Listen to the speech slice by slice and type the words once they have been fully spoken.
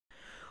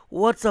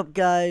What's up,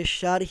 guys?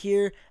 Shot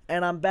here,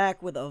 and I'm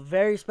back with a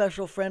very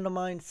special friend of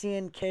mine,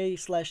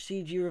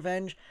 CNK/CG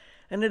Revenge,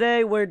 and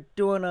today we're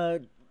doing a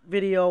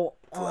video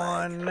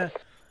on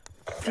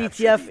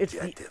CTF. It's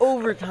the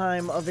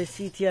overtime of a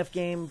CTF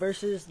game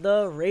versus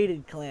the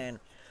Rated Clan.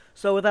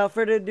 So without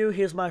further ado,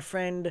 here's my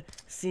friend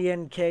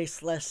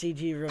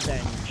CNK/CG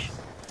Revenge.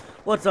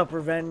 What's up,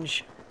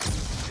 Revenge?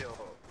 Yo,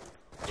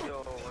 what's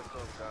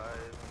up,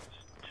 guys?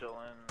 Just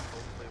chilling.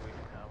 Hopefully we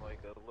can have like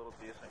a little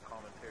decent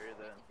commentary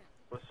then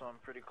with some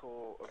pretty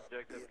cool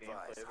objective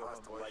gameplay of my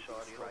boy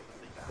Shotty. Hopefully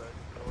you guys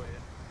enjoy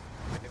it.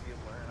 Maybe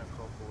learn a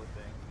couple of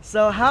things.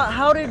 So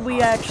how did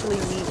we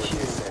actually meet you,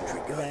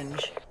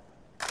 Revenge?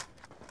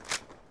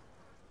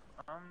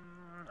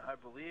 I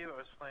believe I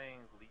was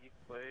playing League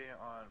Play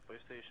on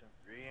PlayStation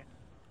 3,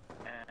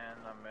 and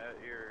I met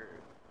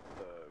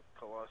the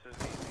Colossus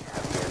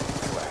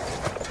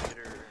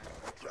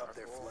Drop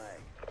their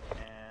flag.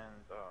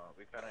 And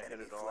we kind of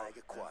hit it off.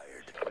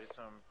 Played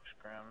some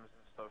scrims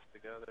and stuff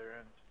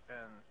together,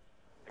 and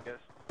I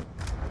guess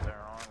from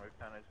there on we've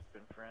kind of just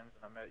been friends.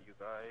 And I met you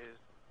guys.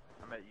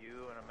 I met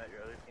you, and I met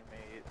your other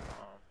teammate,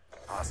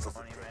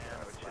 Money Man,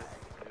 which is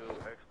new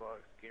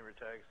Xbox gamer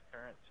tags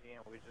currency,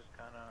 and we just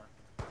kind of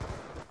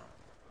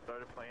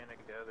started playing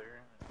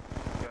together.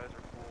 You guys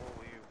are cool.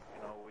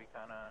 We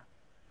kind of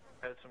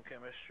had some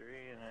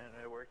chemistry, and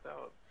it worked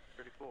out.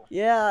 Pretty cool.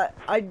 Yeah,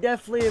 I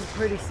definitely am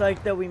pretty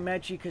psyched that we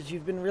met you because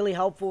you've been really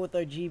helpful with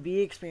our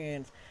GB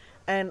experience.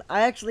 And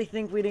I actually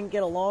think we didn't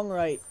get along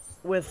right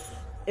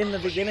in the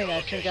beginning.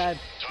 I think I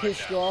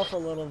pissed you off a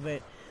little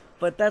bit.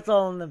 But that's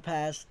all in the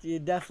past. You're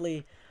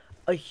definitely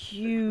a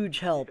huge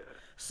help.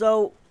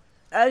 So,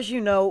 as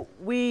you know,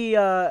 we,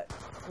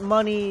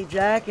 Money,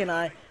 Jack, and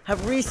I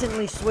have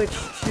recently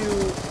switched to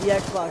the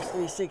Xbox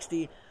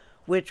 360,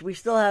 which we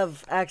still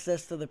have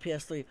access to the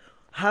PS3.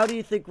 How do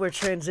you think we're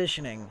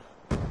transitioning?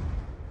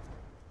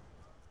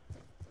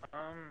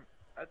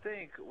 I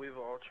think we've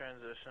all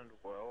transitioned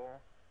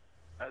well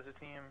as a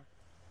team.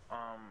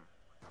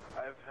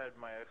 I've had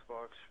my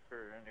Xbox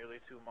for nearly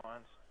 2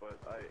 months, but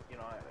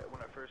when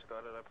I first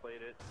got it, I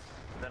played it.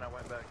 Then I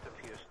went back to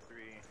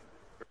PS3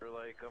 for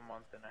like a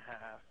month and a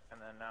half,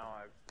 and then now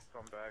I've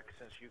come back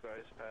since you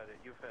guys have had it.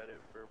 You've had it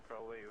for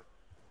probably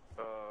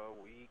a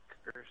week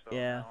or so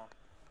now.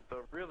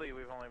 So really,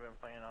 we've only been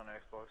playing on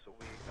Xbox a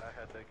week. I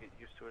had to get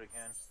used to it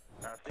again.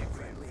 And I think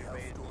we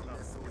made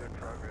some good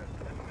progress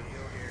in this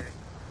video here.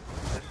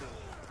 This is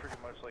pretty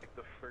much like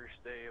the first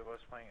day of us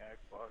playing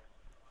Xbox.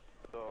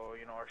 So,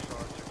 our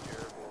shots are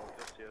terrible.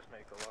 You'll see us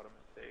make a lot of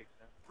mistakes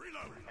and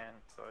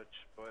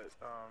such. But,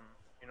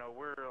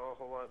 we're a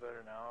whole lot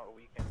better now, a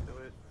week into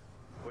it,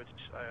 which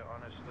I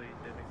honestly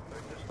didn't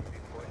expect us to be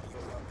quite so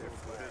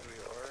good as we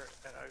are.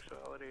 In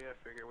actuality, I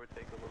figured it would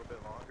take a little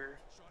bit longer.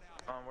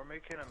 We're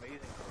making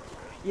amazing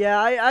progress. Yeah,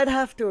 I'd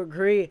have to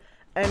agree.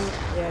 And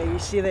yeah, you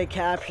see they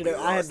captured it.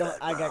 I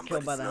got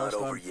killed by the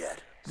Hellstorm.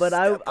 But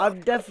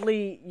I'm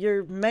definitely,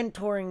 you're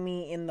mentoring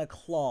me in the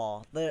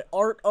claw, the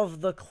art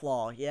of the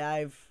claw. Yeah,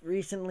 I've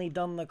recently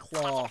done the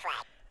claw,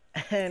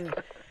 and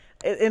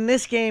in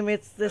this game,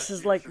 this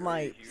is like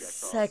my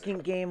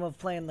second game of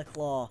playing the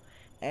claw,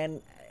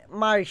 and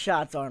my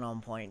shots aren't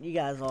on point. You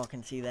guys all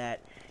can see that.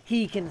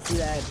 He can see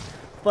that.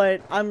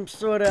 But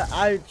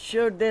I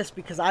showed this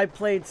because I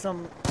played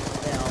some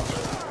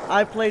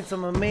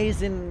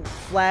amazing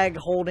flag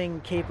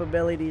holding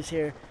capabilities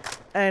here.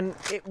 And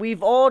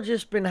we've all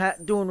just been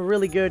doing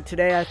really good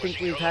today. I think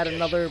we've had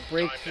another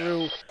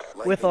breakthrough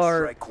with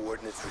our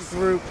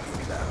group.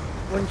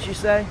 Wouldn't you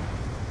say?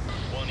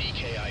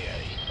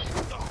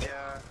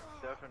 Yeah,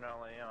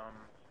 definitely.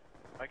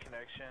 My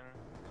connection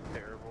is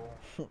terrible.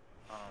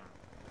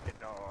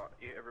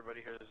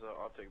 Everybody hears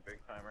Optic Big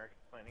Timer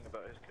complaining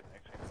about his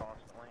connection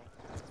constantly.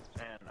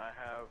 And I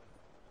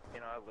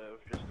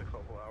live just a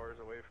couple hours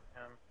away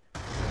from him.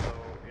 So,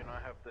 I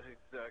have the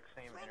exact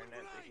same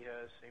internet that he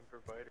has, same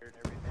provider and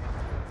everything.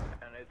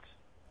 And it's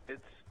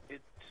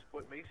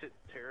what makes it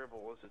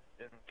terrible is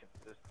it's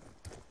inconsistent.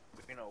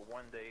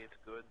 One day it's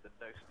good, the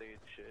next day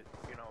it's shit.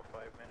 5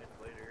 minutes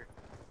later,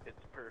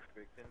 it's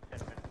perfect. And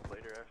 10 minutes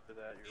later after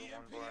that, you're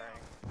one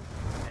blind.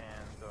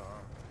 And,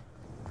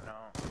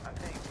 I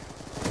think,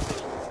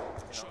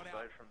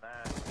 aside from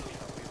that,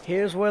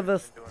 here's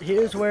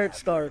where it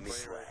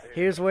starts.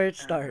 Here's where it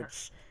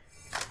starts.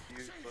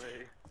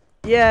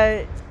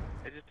 Yeah.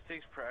 It just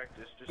takes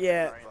practice.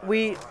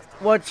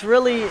 What's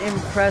really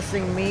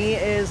impressing me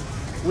is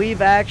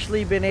we've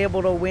actually been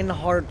able to win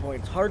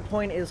hardpoints.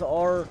 Hardpoint is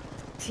our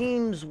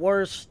team's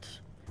worst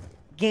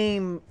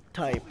game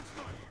type.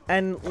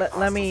 And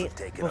let me,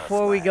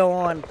 before we go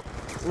on,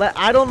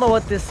 I don't know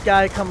what this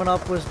guy coming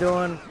up was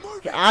doing.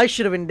 I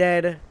should have been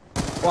dead.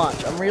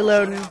 Watch, I'm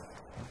reloading.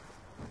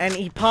 And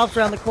he pops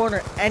around the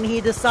corner, and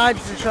he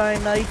decides to try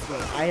and knife me.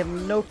 I have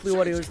no clue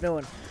what he was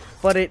doing.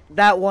 But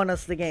that won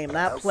us the game.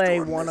 That play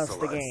won us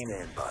the game.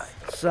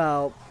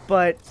 So,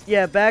 but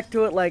yeah, back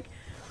to it. Like,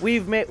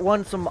 we've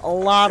won a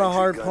lot of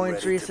hard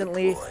points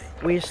recently.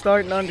 We're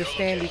starting to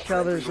understand each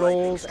other's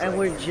roles, and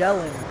we're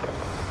gelling.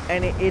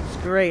 And it's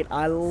great.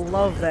 I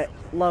love that.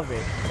 Love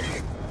it.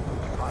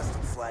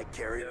 Allied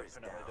carrier is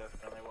Definitely, down.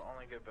 definitely. We'll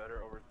only get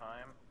better over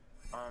time.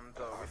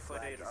 Though we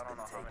flag played, has I don't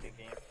been know how many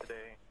taken. games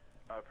today.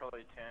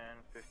 Probably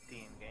 10,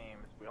 15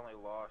 games. We only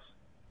lost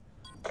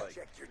like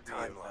Check your 3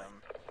 of timeline. them.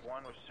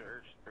 One was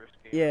Surge, first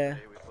game Yeah.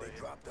 today we They played.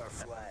 dropped our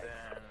flag.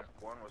 And then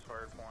one was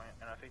Hardpoint,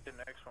 and I think the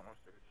next one was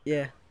Surge.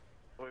 Yeah.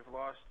 So we've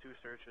lost 2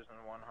 searches and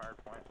 1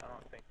 Hardpoint. I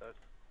don't think that's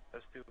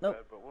too Nope.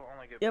 bad, but we'll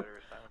only get Yep. better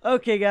as time.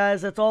 Okay,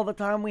 guys, that's all the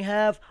time we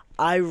have.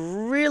 I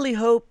really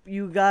hope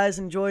you guys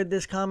enjoyed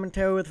this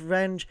commentary with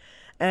Revenge,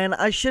 and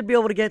I should be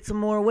able to get some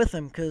more with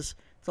him, because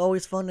it's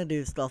always fun to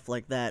do stuff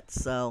like that.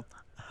 So,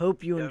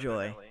 hope you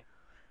enjoy. Definitely.